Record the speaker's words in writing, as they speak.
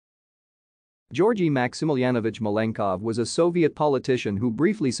Georgy Maximilianovich Malenkov was a Soviet politician who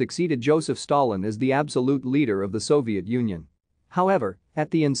briefly succeeded Joseph Stalin as the absolute leader of the Soviet Union. However,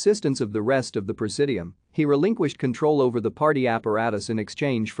 at the insistence of the rest of the Presidium, he relinquished control over the party apparatus in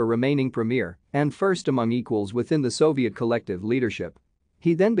exchange for remaining premier and first among equals within the Soviet collective leadership.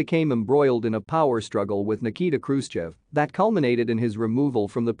 He then became embroiled in a power struggle with Nikita Khrushchev that culminated in his removal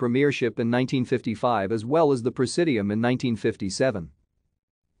from the premiership in 1955 as well as the Presidium in 1957.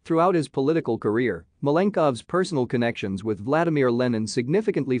 Throughout his political career, Malenkov's personal connections with Vladimir Lenin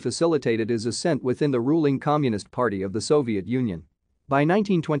significantly facilitated his ascent within the ruling Communist Party of the Soviet Union. By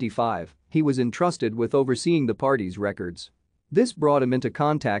 1925, he was entrusted with overseeing the party's records. This brought him into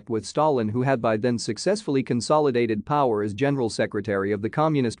contact with Stalin, who had by then successfully consolidated power as General Secretary of the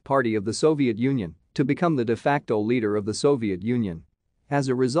Communist Party of the Soviet Union to become the de facto leader of the Soviet Union. As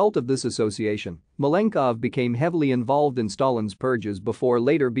a result of this association, Malenkov became heavily involved in Stalin's purges before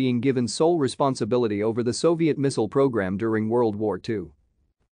later being given sole responsibility over the Soviet missile program during World War II.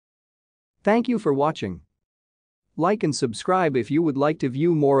 Thank you for watching. Like and subscribe if you would like to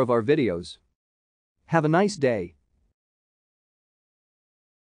view more of our videos. Have a nice day.